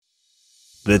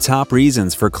the top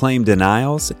reasons for claim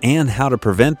denials, and how to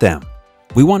prevent them.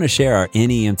 We want to share our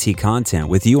NEMT content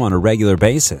with you on a regular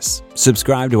basis.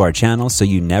 Subscribe to our channel so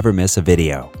you never miss a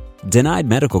video. Denied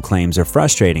medical claims are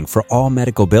frustrating for all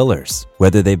medical billers,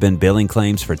 whether they've been billing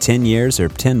claims for 10 years or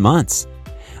 10 months.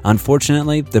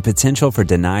 Unfortunately, the potential for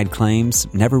denied claims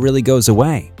never really goes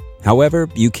away. However,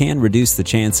 you can reduce the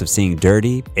chance of seeing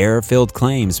dirty, error-filled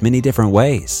claims many different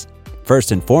ways.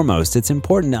 First and foremost, it's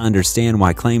important to understand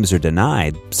why claims are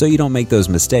denied so you don't make those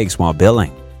mistakes while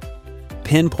billing.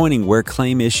 Pinpointing where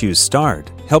claim issues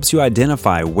start helps you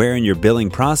identify where in your billing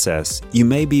process you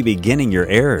may be beginning your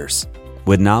errors.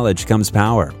 With knowledge comes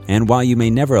power, and while you may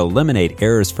never eliminate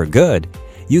errors for good,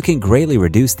 you can greatly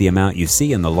reduce the amount you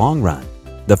see in the long run.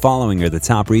 The following are the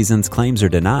top reasons claims are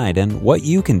denied and what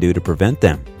you can do to prevent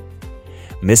them.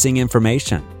 Missing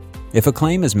information. If a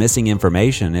claim is missing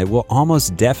information, it will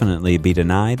almost definitely be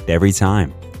denied every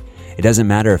time. It doesn't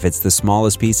matter if it's the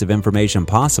smallest piece of information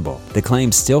possible, the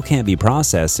claim still can't be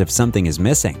processed if something is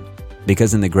missing,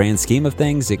 because in the grand scheme of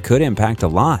things, it could impact a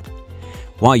lot.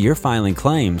 While you're filing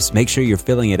claims, make sure you're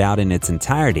filling it out in its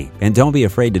entirety and don't be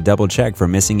afraid to double check for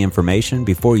missing information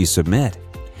before you submit.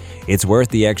 It's worth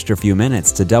the extra few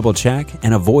minutes to double check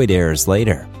and avoid errors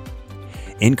later.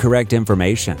 Incorrect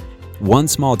information. One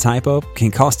small typo can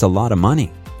cost a lot of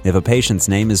money. If a patient's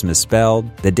name is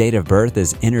misspelled, the date of birth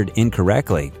is entered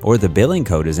incorrectly, or the billing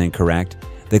code is incorrect,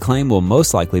 the claim will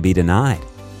most likely be denied.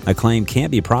 A claim can't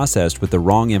be processed with the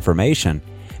wrong information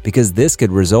because this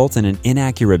could result in an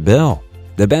inaccurate bill.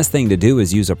 The best thing to do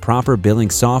is use a proper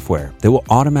billing software that will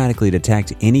automatically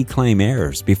detect any claim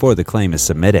errors before the claim is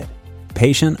submitted.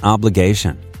 Patient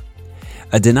obligation.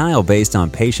 A denial based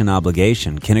on patient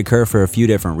obligation can occur for a few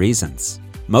different reasons.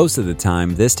 Most of the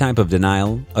time, this type of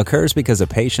denial occurs because a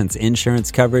patient's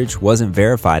insurance coverage wasn't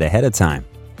verified ahead of time.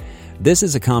 This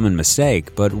is a common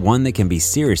mistake, but one that can be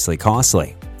seriously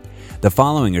costly. The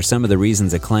following are some of the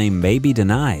reasons a claim may be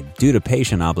denied due to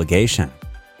patient obligation.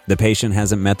 The patient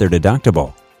hasn't met their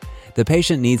deductible. The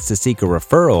patient needs to seek a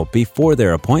referral before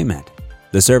their appointment.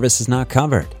 The service is not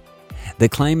covered. The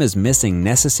claim is missing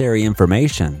necessary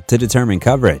information to determine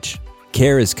coverage.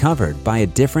 Care is covered by a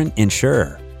different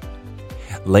insurer.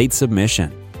 Late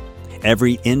submission.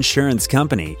 Every insurance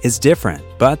company is different,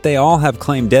 but they all have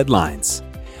claim deadlines.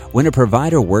 When a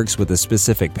provider works with a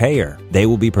specific payer, they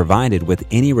will be provided with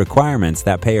any requirements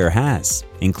that payer has,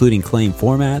 including claim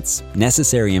formats,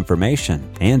 necessary information,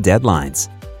 and deadlines.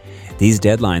 These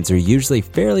deadlines are usually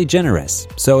fairly generous,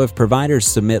 so if providers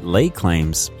submit late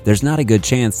claims, there's not a good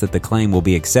chance that the claim will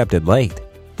be accepted late.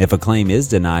 If a claim is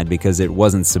denied because it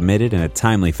wasn't submitted in a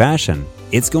timely fashion,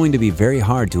 it's going to be very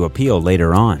hard to appeal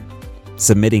later on.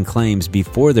 Submitting claims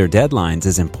before their deadlines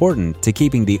is important to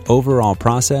keeping the overall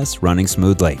process running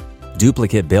smoothly.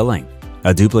 Duplicate billing.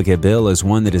 A duplicate bill is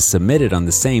one that is submitted on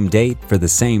the same date for the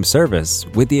same service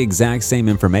with the exact same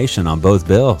information on both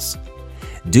bills.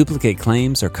 Duplicate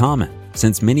claims are common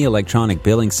since many electronic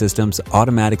billing systems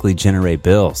automatically generate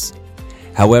bills.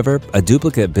 However, a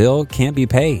duplicate bill can't be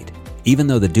paid. Even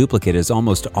though the duplicate is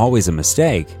almost always a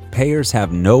mistake, payers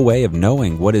have no way of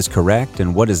knowing what is correct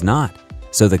and what is not,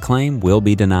 so the claim will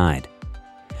be denied.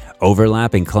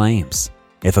 Overlapping claims.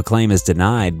 If a claim is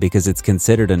denied because it's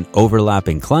considered an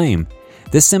overlapping claim,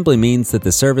 this simply means that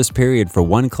the service period for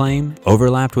one claim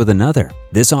overlapped with another.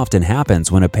 This often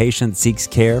happens when a patient seeks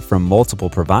care from multiple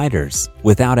providers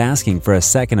without asking for a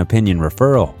second opinion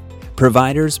referral.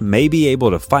 Providers may be able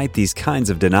to fight these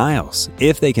kinds of denials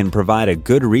if they can provide a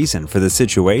good reason for the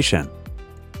situation.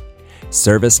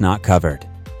 Service not covered.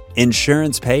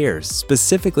 Insurance payers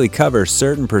specifically cover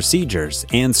certain procedures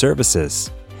and services.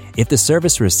 If the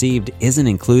service received isn't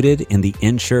included in the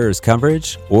insurer's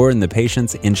coverage or in the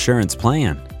patient's insurance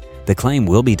plan, the claim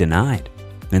will be denied.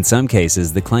 In some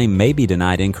cases, the claim may be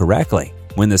denied incorrectly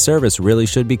when the service really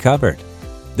should be covered.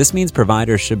 This means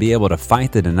providers should be able to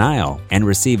fight the denial and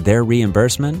receive their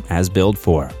reimbursement as billed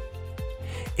for.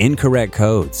 Incorrect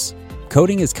codes.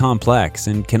 Coding is complex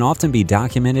and can often be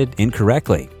documented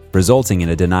incorrectly, resulting in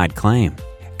a denied claim.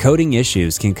 Coding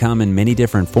issues can come in many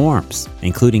different forms,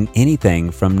 including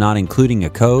anything from not including a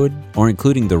code or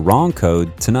including the wrong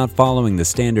code to not following the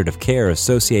standard of care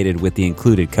associated with the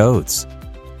included codes.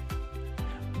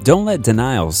 Don't let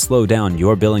denials slow down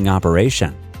your billing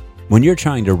operation. When you're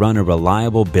trying to run a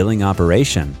reliable billing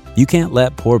operation, you can't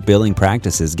let poor billing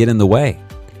practices get in the way.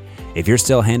 If you're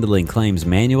still handling claims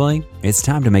manually, it's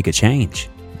time to make a change.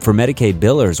 For Medicaid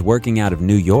billers working out of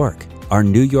New York, our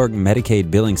New York Medicaid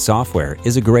billing software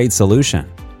is a great solution.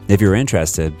 If you're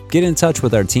interested, get in touch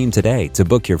with our team today to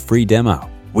book your free demo.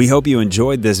 We hope you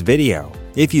enjoyed this video.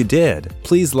 If you did,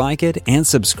 please like it and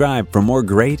subscribe for more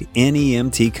great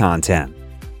NEMT content.